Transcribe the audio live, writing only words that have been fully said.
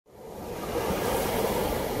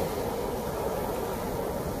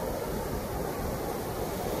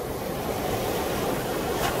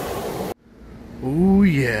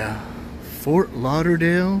yeah, Fort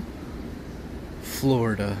Lauderdale,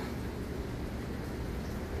 Florida.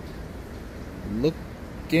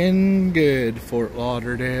 Looking good, Fort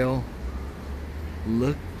Lauderdale.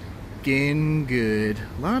 Looking good.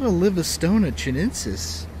 A lot of Livistona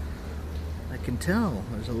chinensis. I can tell.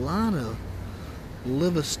 There's a lot of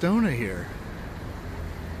Livistona here.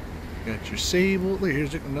 Got your sable. Look,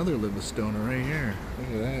 here's another Livistona right here.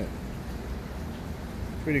 Look at that.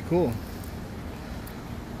 Pretty cool.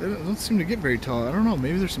 They don't seem to get very tall. I don't know.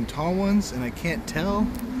 Maybe there's some tall ones and I can't tell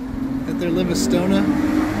that they're Livistona.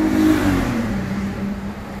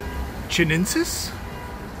 Chinensis?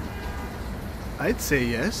 I'd say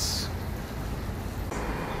yes.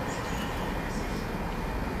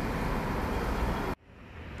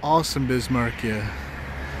 Awesome Bismarckia.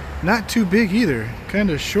 Not too big either. Kind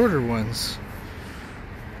of shorter ones.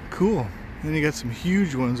 Cool. Then you got some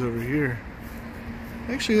huge ones over here.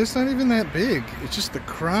 Actually, it's not even that big. It's just the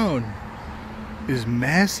crown is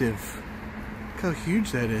massive. Look how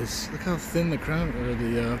huge that is. Look how thin the crown or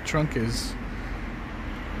the trunk is.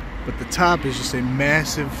 But the top is just a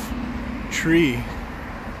massive tree.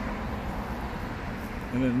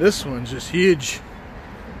 And then this one's just huge.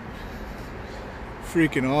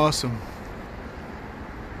 Freaking awesome.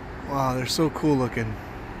 Wow, they're so cool looking.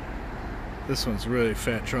 This one's really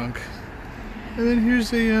fat trunk. And then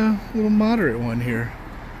here's a little moderate one here.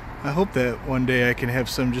 I hope that one day I can have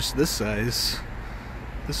some just this size.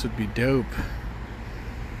 This would be dope.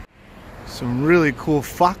 Some really cool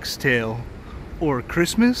foxtail or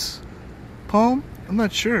Christmas palm. I'm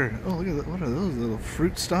not sure. Oh, look at that. What are those little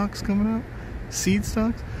fruit stalks coming out? Seed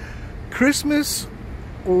stalks? Christmas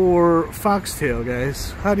or foxtail,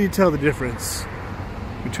 guys? How do you tell the difference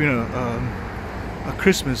between a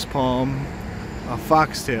Christmas palm, a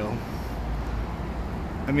foxtail?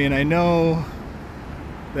 I mean, I know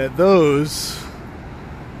that those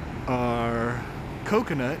are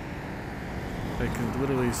coconut. I can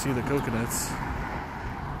literally see the coconuts.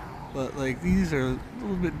 But like these are a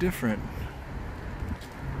little bit different.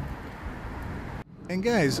 And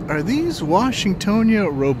guys, are these Washingtonia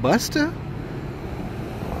robusta?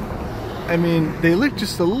 I mean, they look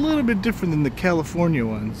just a little bit different than the California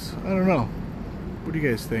ones. I don't know. What do you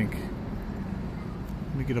guys think?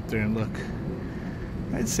 Let me get up there and look.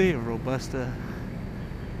 I'd say a robusta.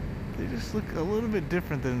 They just look a little bit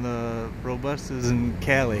different than the robustas in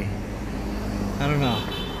Cali. I don't know.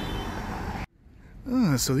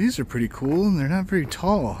 Oh, so these are pretty cool, and they're not very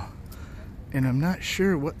tall. And I'm not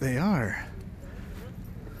sure what they are.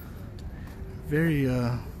 Very,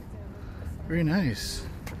 very nice.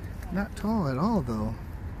 Not tall at all, though.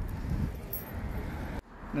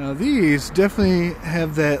 Now these definitely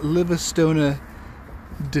have that Livistona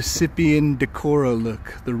Decipian decora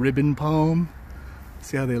look. The ribbon palm.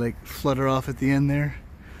 See how they like flutter off at the end there?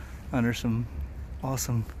 Under some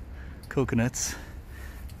awesome coconuts.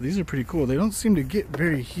 These are pretty cool. They don't seem to get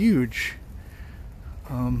very huge.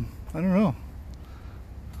 I don't know.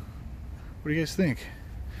 What do you guys think?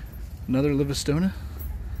 Another Livistona?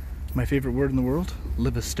 My favorite word in the world,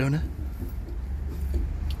 Livistona.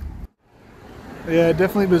 Yeah,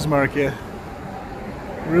 definitely Bismarckia.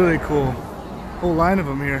 Really cool. Whole line of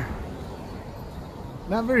them here.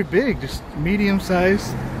 Not very big, just medium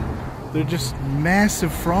sized. They're just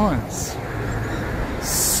massive fronds.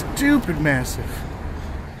 Stupid massive.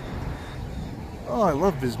 Oh, I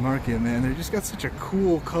love Bismarckia, man. They just got such a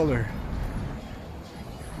cool color.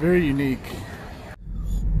 Very unique.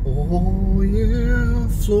 Oh yeah,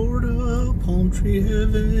 Florida, palm tree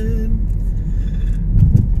heaven.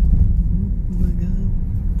 Oh my God,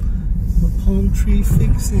 my palm tree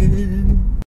fixing.